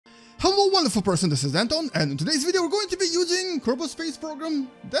Hello wonderful person, this is Anton, and in today's video we're going to be using Kerbal Space Program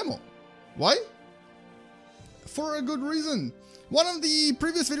Demo. Why? For a good reason. One of the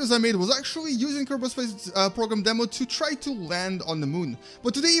previous videos I made was actually using Kerbal Space Program Demo to try to land on the moon.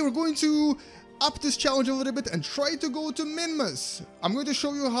 But today we're going to up this challenge a little bit and try to go to Minmus. I'm going to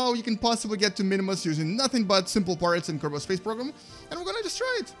show you how you can possibly get to Minmus using nothing but simple parts in Kerbal Space Program, and we're gonna just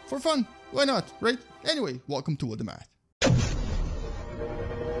try it for fun. Why not, right? Anyway, welcome to What the Math.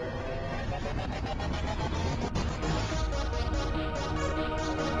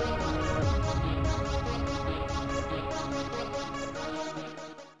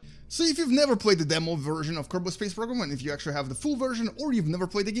 So if you've never played the demo version of Kerbal Space Program, and if you actually have the full version, or you've never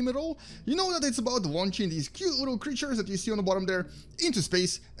played the game at all, you know that it's about launching these cute little creatures that you see on the bottom there into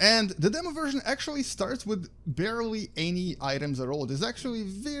space, and the demo version actually starts with barely any items at all. There's actually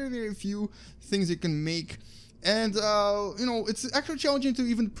very few things you can make, and you know, it's actually challenging to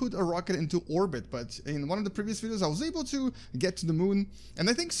even put a rocket into orbit, but in one of the previous videos I was able to get to the moon, and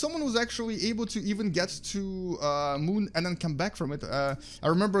I think someone was actually able to even get to moon and then come back from it. I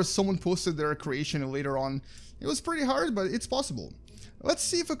remember someone posted their creation later on. It was pretty hard, but it's possible. Let's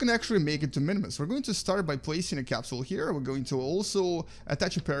see if we can actually make it to Minmus. We're going to start by placing a capsule here. We're going to also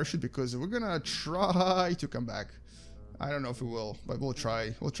attach a parachute because we're gonna try to come back. I don't know if we will, but we'll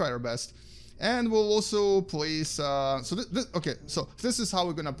try. We'll try our best. And we'll also place, okay, so this is how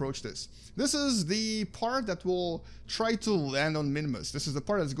we're gonna approach this. This is the part that will try to land on Minmus. This is the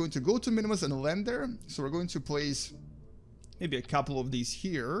part that's going to go to Minmus and land there. So we're going to place maybe a couple of these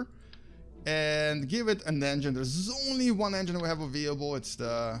here and give it an engine. There's only one engine we have available. It's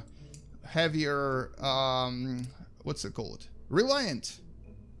the heavier, what's it called? Reliant.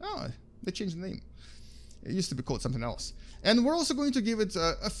 Oh, they changed the name. It used to be called something else. And we're also going to give it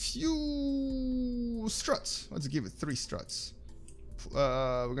a few struts. Let's give it 3 struts.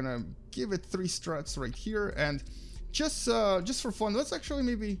 We're gonna give it 3 struts right here, and just for fun, let's actually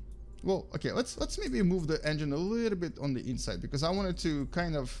maybe, well, okay, let's maybe move the engine a little bit on the inside because I wanted to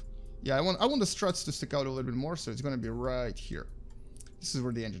kind of, yeah, I want the struts to stick out a little bit more, so it's gonna be right here. This is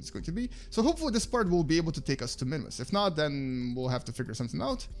where the engine is going to be. So hopefully this part will be able to take us to Minmus. If not, then we'll have to figure something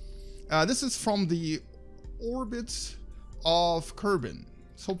out. This is from the orbit of Kerbal,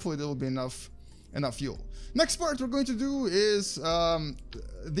 so hopefully there will be enough fuel. Next part we're going to do is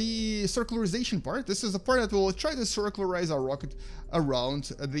the circularization part. This is the part that will try to circularize our rocket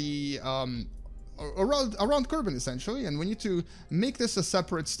around the around Kerbal essentially, and we need to make this a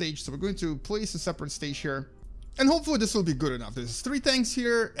separate stage. So we're going to place a separate stage here, and hopefully this will be good enough. There's 3 tanks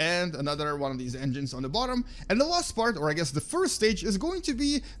here and another one of these engines on the bottom, and the last part, or I guess the first stage, is going to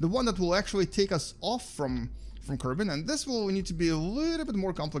be the one that will actually take us off from Kerbal, and this will need to be a little bit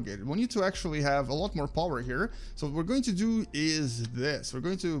more complicated. We need to actually have a lot more power here. So what we're going to do is this. We're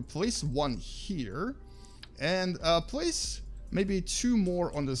going to place 1 here and place maybe 2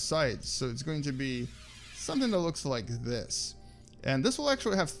 more on the sides. So it's going to be something that looks like this. And this will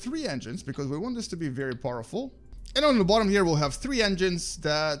actually have 3 engines because we want this to be very powerful. And on the bottom here we'll have 3 engines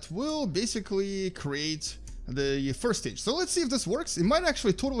that will basically create the first stage. So let's see if this works. It might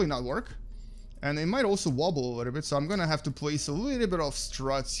actually totally not work. And it might also wobble a little bit, so I'm gonna have to place a little bit of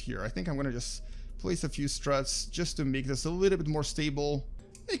struts here. I think I'm gonna just place a few struts just to make this a little bit more stable,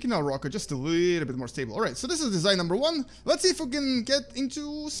 making our rocket just a little bit more stable. Alright, so this is design number 1. Let's see if we can get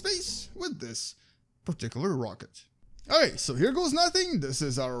into space with this particular rocket. Alright, so here goes nothing. This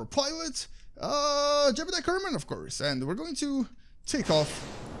is our pilot, Jebediah Kerman, of course, and we're going to take off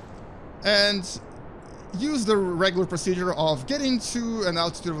and use the regular procedure of getting to an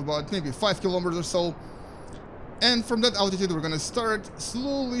altitude of about maybe 5 kilometers or so, and from that altitude we're going to start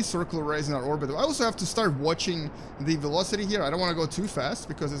slowly circularizing our orbit. I also have to start watching the velocity here. I don't want to go too fast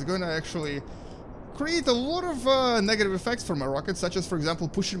because it's going to actually create a lot of negative effects for my rocket, such as, for example,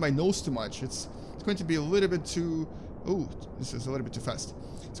 pushing my nose too much. It's going to be a little bit too, oh, this is a little bit too fast.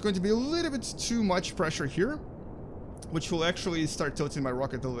 It's going to be a little bit too much pressure here, which will actually start tilting my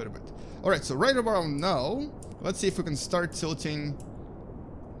rocket a little bit. Alright, so right around now, let's see if we can start tilting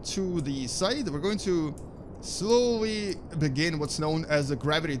to the side. We're going to slowly begin what's known as a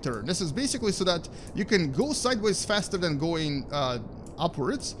gravity turn. This is basically so that you can go sideways faster than going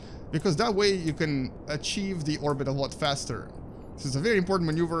upwards, because that way you can achieve the orbit a lot faster. This is a very important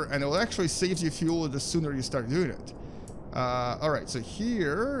maneuver, and it will actually save you fuel the sooner you start doing it. Alright, so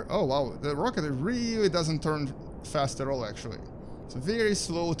here, oh wow, the rocket really doesn't turn fast at all actually. It's a very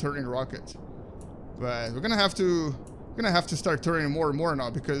slow turning rocket, but we're gonna have to start turning more and more now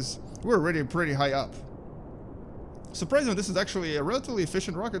because we're already pretty high up. Surprisingly, this is actually a relatively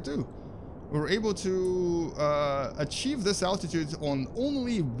efficient rocket too. we're able to achieve this altitude on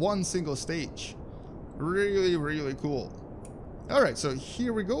only one single stage. Really, really cool. Alright, so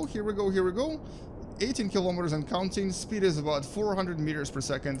here we go, here we go, here we go. 18 kilometers and counting. Speed is about 400 meters per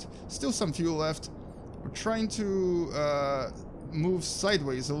second. Still some fuel left. We're trying to move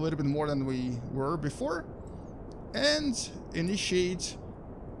sideways a little bit more than we were before. And initiate,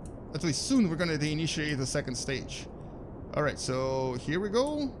 at least soon we're going to initiate the second stage. Alright, so here we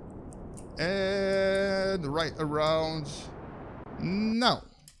go. And right around now.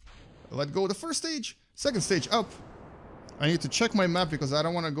 Let go of the first stage. Second stage up. I need to check my map because I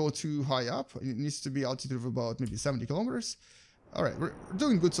don't want to go too high up. It needs to be altitude of about maybe 70 kilometers. Alright, we're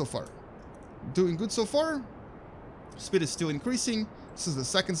doing good so far. Doing good so far. Speed is still increasing. This is the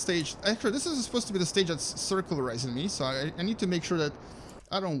second stage. Actually, this is supposed to be the stage that's circularizing me, so I need to make sure that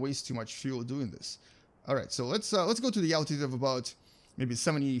I don't waste too much fuel doing this. Alright, so let's go to the altitude of about maybe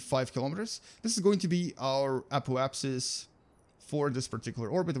 75 kilometers. This is going to be our apoapsis for this particular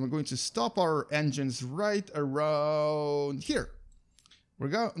orbit, and we're going to stop our engines right around here.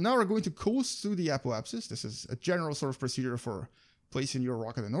 Now we're going to coast through the apoapsis. This is a general sort of procedure for placing your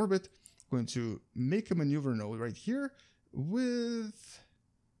rocket in orbit. Going to make a maneuver node right here with...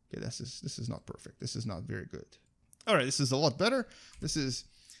 Okay, this is not perfect. This is not very good. All right, this is a lot better. This is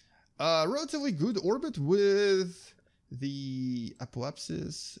a relatively good orbit with the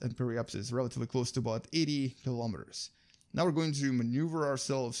apoapsis and periapsis relatively close to about 80 kilometers. Now we're going to maneuver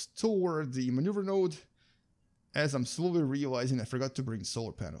ourselves toward the maneuver node, as I'm slowly realizing I forgot to bring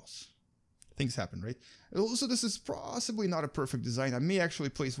solar panels. Things happen, right? Also, this is possibly not a perfect design. I may actually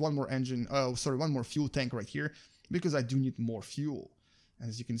place one more engine, one more fuel tank right here, because I do need more fuel.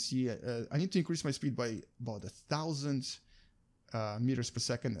 As you can see, I need to increase my speed by about 1,000 meters per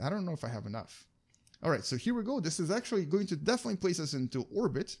second. I don't know if I have enough. All right, so here we go. This is actually going to definitely place us into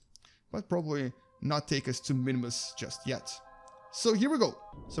orbit, but probably not take us to Minmus just yet. So here we go.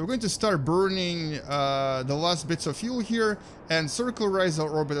 So we're going to start burning the last bits of fuel here and circularize our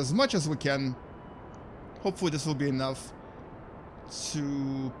orbit as much as we can. Hopefully this will be enough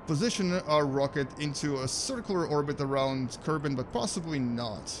to position our rocket into a circular orbit around Kerbal, but possibly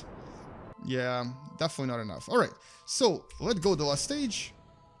not. Yeah, definitely not enough. All right, so let go of the last stage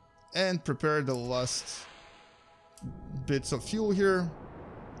and prepare the last bits of fuel here.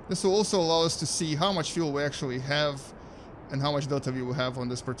 This will also allow us to see how much fuel we actually have and how much delta V we have on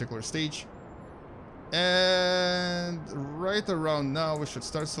this particular stage. And right around now, we should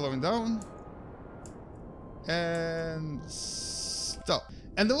start slowing down. And stop.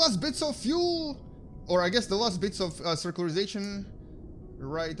 And the last bits of fuel, or I guess the last bits of circularization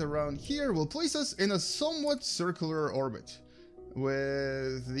right around here will place us in a somewhat circular orbit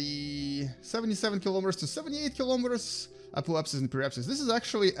with the 77 kilometers to 78 kilometers apoapsis and periapsis. This is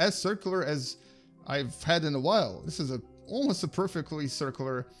actually as circular as I've had in a while. This is almost a perfectly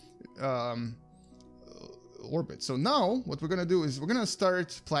circular orbit. So now what we're gonna do is we're gonna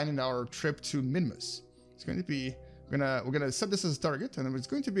start planning our trip to Minmus. It's going to be we're gonna set this as a target, and it's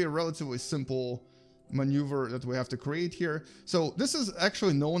going to be a relatively simple maneuver that we have to create here. So this is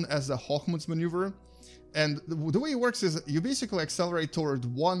actually known as the Hochmund's maneuver, and the way it works is you basically accelerate toward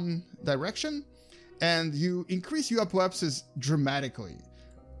one direction and you increase your apoapsis dramatically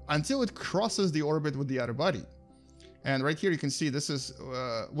until it crosses the orbit with the other body. And right here you can see this is,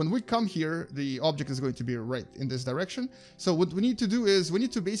 when we come here, the object is going to be right in this direction. So what we need to do is we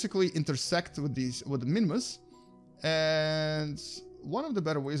need to basically intersect with the Minmus. And one of the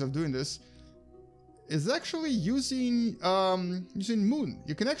better ways of doing this is actually using Moon.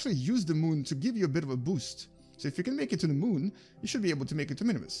 You can actually use the Moon to give you a bit of a boost. So if you can make it to the Moon, you should be able to make it to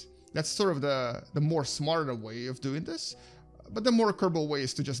Minmus. That's sort of the more smarter way of doing this. But the more Kerbal way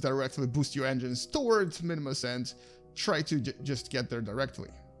is to just directly boost your engines towards Minmus and try to just get there directly.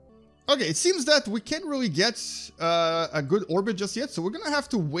 Okay, it seems that we can't really get a good orbit just yet, so we're gonna have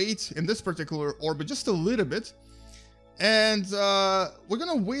to wait in this particular orbit just a little bit. And we're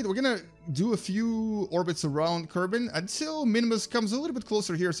gonna do a few orbits around Kerbal until Minmus comes a little bit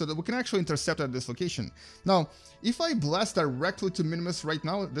closer here so that we can actually intercept at this location. Now, if I blast directly to Minmus right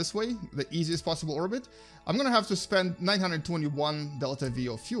now, this way, the easiest possible orbit, I'm gonna have to spend 921 delta V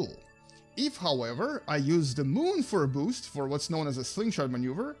of fuel. If, however, I use the Moon for a boost for what's known as a slingshot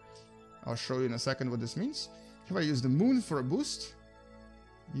maneuver, I'll show you in a second what this means. If I use the Moon for a boost,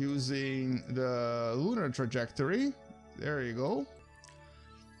 using the lunar trajectory, there you go,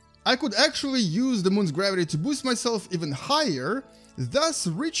 I could actually use the Moon's gravity to boost myself even higher, thus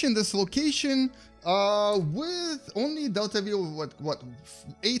reaching this location with only delta V of what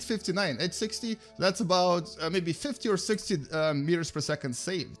 859, 860. That's about maybe 50 or 60 meters per second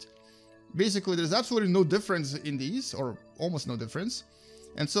saved. Basically, there's absolutely no difference in these, or almost no difference.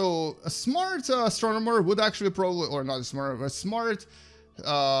 And so a smart astronomer would actually probably, or not a smart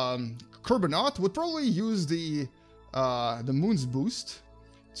Kerbonaut would probably use the moon's boost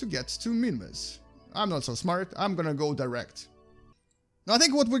to get to Minmus. I'm not so smart. I'm gonna go direct. Now I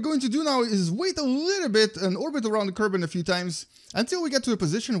think what we're going to do now is wait a little bit and orbit around the Kerbal a few times until we get to a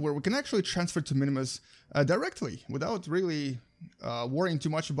position where we can actually transfer to Minmus directly without really worrying too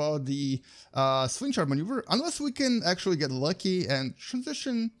much about the slingshot maneuver, unless we can actually get lucky and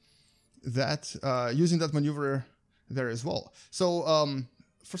transition that using that maneuver there as well. So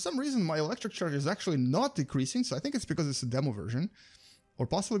for some reason my electric charge is actually not decreasing, so I think it's because it's a demo version, or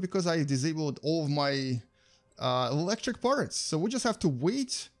possibly because I disabled all of my electric parts. So we just have to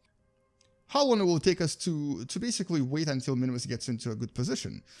wait. How long it will take us to basically wait until Minmus gets into a good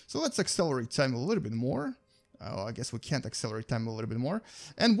position. So let's accelerate time a little bit more. I guess we can't accelerate time a little bit more.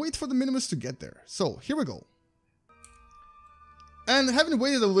 And wait for the Minmus to get there. So here we go. And having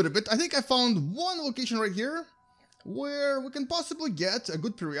waited a little bit, I think I found one location right here where we can possibly get a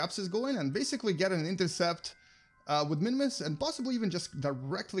good periapsis going and basically get an intercept with Minmus and possibly even just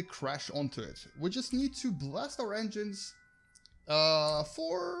directly crash onto it. We just need to blast our engines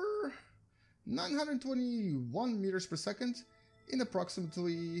for 921 meters per second in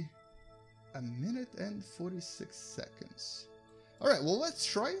approximately a minute and 46 seconds. Alright, well, let's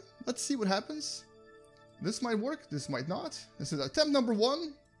try. Let's see what happens. This might work, this might not. This is attempt number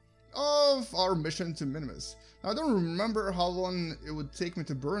 1 of our mission to Minmus. Now, I don't remember how long it would take me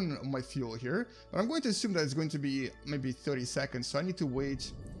to burn my fuel here, but I'm going to assume that it's going to be maybe 30 seconds, so I need to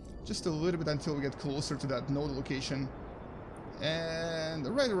wait just a little bit until we get closer to that node location. And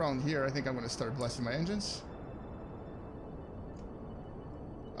right around here, I think I'm going to start blasting my engines.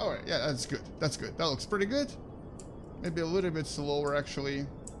 Alright, yeah, that's good. That's good. That looks pretty good. Maybe a little bit slower, actually.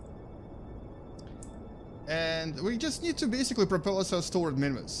 And we just need to basically propel ourselves toward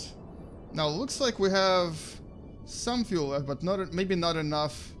Minmus. Now, it looks like we have some fuel left, but maybe not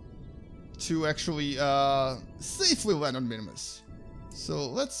enough to actually safely land on Minmus. So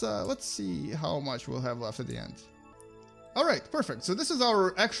let's see how much we'll have left at the end. All right, perfect. So this is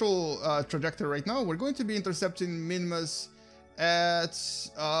our actual trajectory right now. We're going to be intercepting Minmus at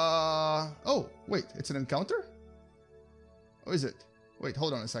oh wait, it's an encounter? Oh, is it? Wait,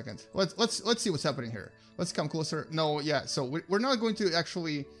 hold on a second. Let's see what's happening here. Let's come closer. No, yeah. So we're not going to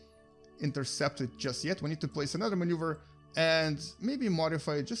actually intercept it just yet. We need to place another maneuver and maybe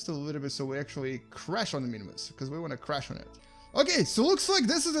modify it just a little bit so we actually crash on the Minmus, because we want to crash on it. Okay, so looks like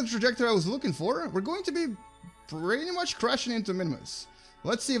this is the trajectory I was looking for. We're going to be pretty much crashing into Minmus.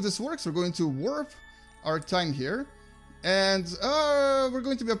 Let's see if this works. We're going to warp our time here, and we're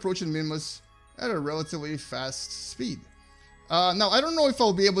going to be approaching Minmus at a relatively fast speed. Now, I don't know if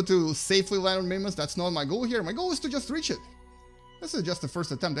I'll be able to safely land on Minmus. That's not my goal here. My goal is to just reach it. This is just the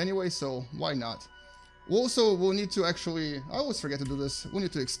first attempt anyway, so why not? Also, we'll need to actually... I always forget to do this. We'll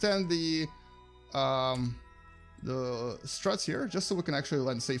need to extend the struts here, just so we can actually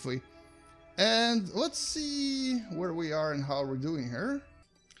land safely. And let's see where we are and how we're doing here.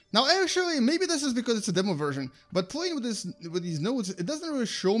 Now, actually, maybe this is because it's a demo version, but playing with these nodes, it doesn't really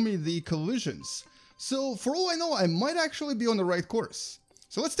show me the collisions. So, for all I know, I might actually be on the right course.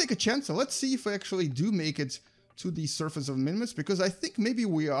 So let's take a chance and let's see if I actually do make it to the surface of Minmus, because I think maybe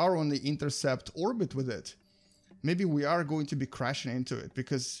we are on the intercept orbit with it. Maybe we are going to be crashing into it,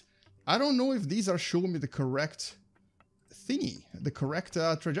 because I don't know if these are showing me the correct thingy, the correct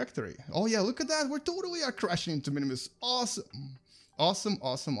trajectory. Oh yeah, look at that, we totally are crashing into Minmus. Awesome. Awesome,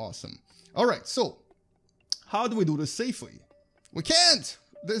 awesome, awesome. Alright, so, how do we do this safely? We can't!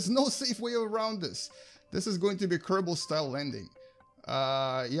 There's no safe way around this. This is going to be a Kerbal style landing.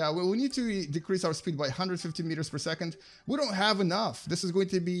 Yeah, we need to decrease our speed by 150 meters per second. We don't have enough. This is going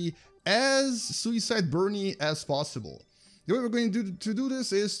to be as suicide burny as possible. The way we're going to do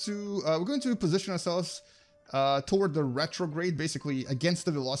this is to we're going to position ourselves toward the retrograde, basically against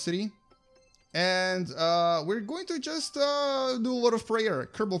the velocity, and we're going to just do a lot of prayer,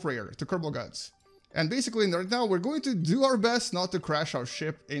 Kerbal prayer to Kerbal gods. And basically, right now, we're going to do our best not to crash our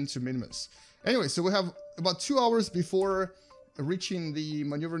ship into Minmus. Anyway, so we have about 2 hours before reaching the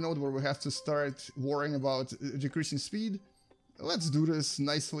maneuver node where we have to start worrying about decreasing speed. Let's do this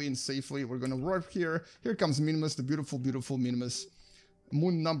nicely and safely. We're going to warp here. Here comes Minmus, the beautiful, beautiful Minmus.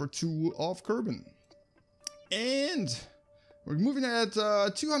 Moon number 2 of Kerbal. And we're moving at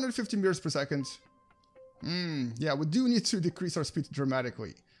 250 meters per second. Yeah, we do need to decrease our speed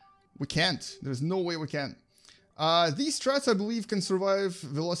dramatically. We can't. There's no way we can. These strats, I believe, can survive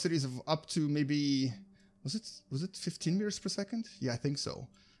velocities of up to maybe... Was it 15 meters per second? Yeah, I think so.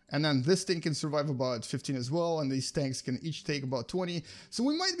 And then this thing can survive about 15 as well, and these tanks can each take about 20. So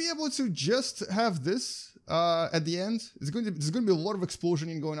we might be able to just have this at the end. There's going to be a lot of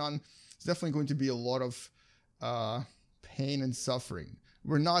explosioning going on. It's definitely going to be a lot of pain and suffering.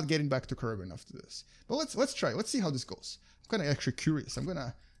 We're not getting back to Kerbal after this. But let's try. Let's see how this goes. I'm kind of actually curious. I'm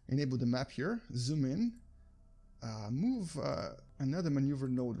gonna enable the map here, zoom in, move another maneuver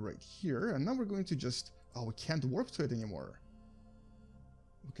node right here, and now we're going to just, oh, we can't warp to it anymore.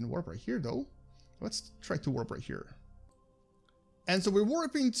 We can warp right here though. Let's try to warp right here. And so we're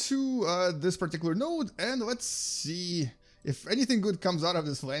warping to this particular node, and let's see if anything good comes out of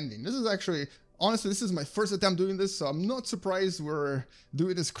this landing. This is actually, honestly, this is my first attempt doing this, so I'm not surprised we're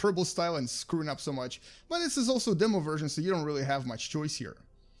doing this Kerbal style and screwing up so much. But this is also a demo version, so you don't really have much choice here.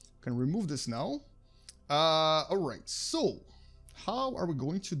 Can remove this now. Alright, so how are we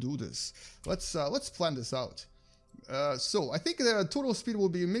going to do this? Let's plan this out. So I think the total speed will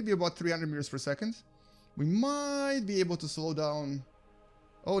be maybe about 300 meters per second. We might be able to slow down.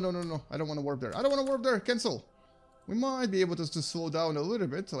 Oh, no, I don't want to warp there. I don't want to warp there. Cancel. We might be able to slow down a little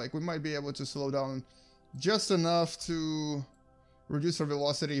bit. Like, we might be able to slow down just enough to reduce our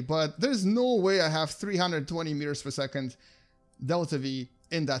velocity, but there's no way I have 320 meters per second delta V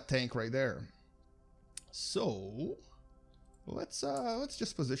in that tank right there. So let's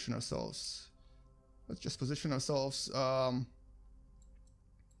just position ourselves. Let's just position ourselves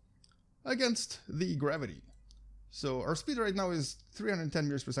against the gravity. So our speed right now is 310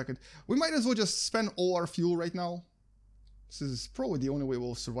 meters per second. We might as well just spend all our fuel right now. This is probably the only way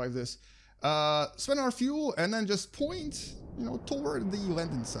we'll survive this. Spend our fuel and then just point, you know, toward the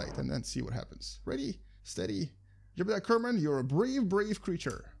landing site and then see what happens. Ready, steady. Jebediah Kerman, you're a brave, brave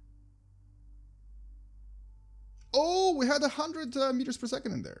creature. Oh, we had 100 meters per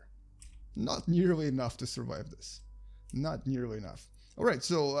second in there. Not nearly enough to survive this. Not nearly enough. All right,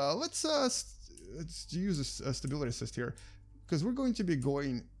 so let's use a stability assist here, because we're going to be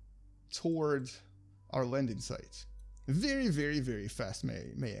going toward our landing site. Very, very, very fast, may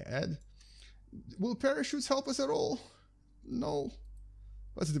I add. Will parachutes help us at all? No.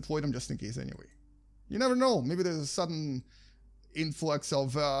 Let's deploy them just in case anyway. You never know. Maybe there's a sudden influx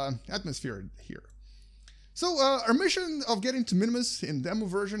of atmosphere here. So our mission of getting to Minmus in demo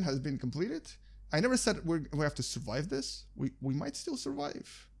version has been completed. I never said we have to survive this. We might still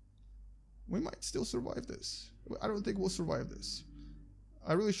survive. We might still survive this. I don't think we'll survive this.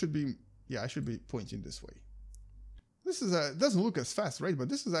 I really should be, yeah, I should be pointing this way. This is it doesn't look as fast, right? But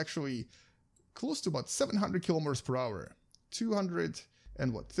this is actually close to about 700 kilometers per hour.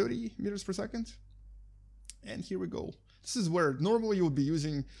 230 meters per second. And here we go. This is where normally you would be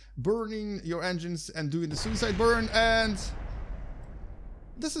using burning your engines and doing the suicide burn, and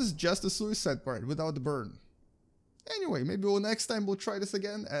this is just the suicide part without the burn. Anyway, maybe next time we'll try this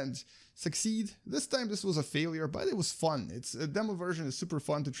again and succeed. This time this was a failure, but it was fun. It's a demo version, is super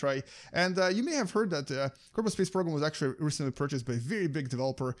fun to try. And you may have heard that Kerbal Space Program was actually recently purchased by a very big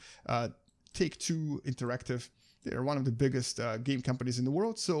developer, Take-Two Interactive. They're one of the biggest game companies in the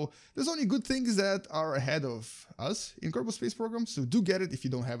world, so there's only good things that are ahead of us in Kerbal Space Program, so do get it if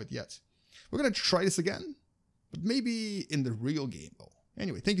you don't have it yet. We're gonna try this again, but maybe in the real game though.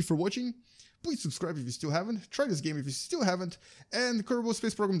 Anyway, thank you for watching. Please subscribe if you still haven't, try this game if you still haven't, and Kerbal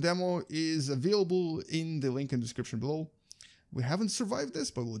Space Program demo is available in the link in the description below. We haven't survived this,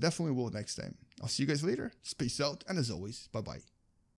 but we definitely will next time. I'll see you guys later. Space out, and as always, bye-bye.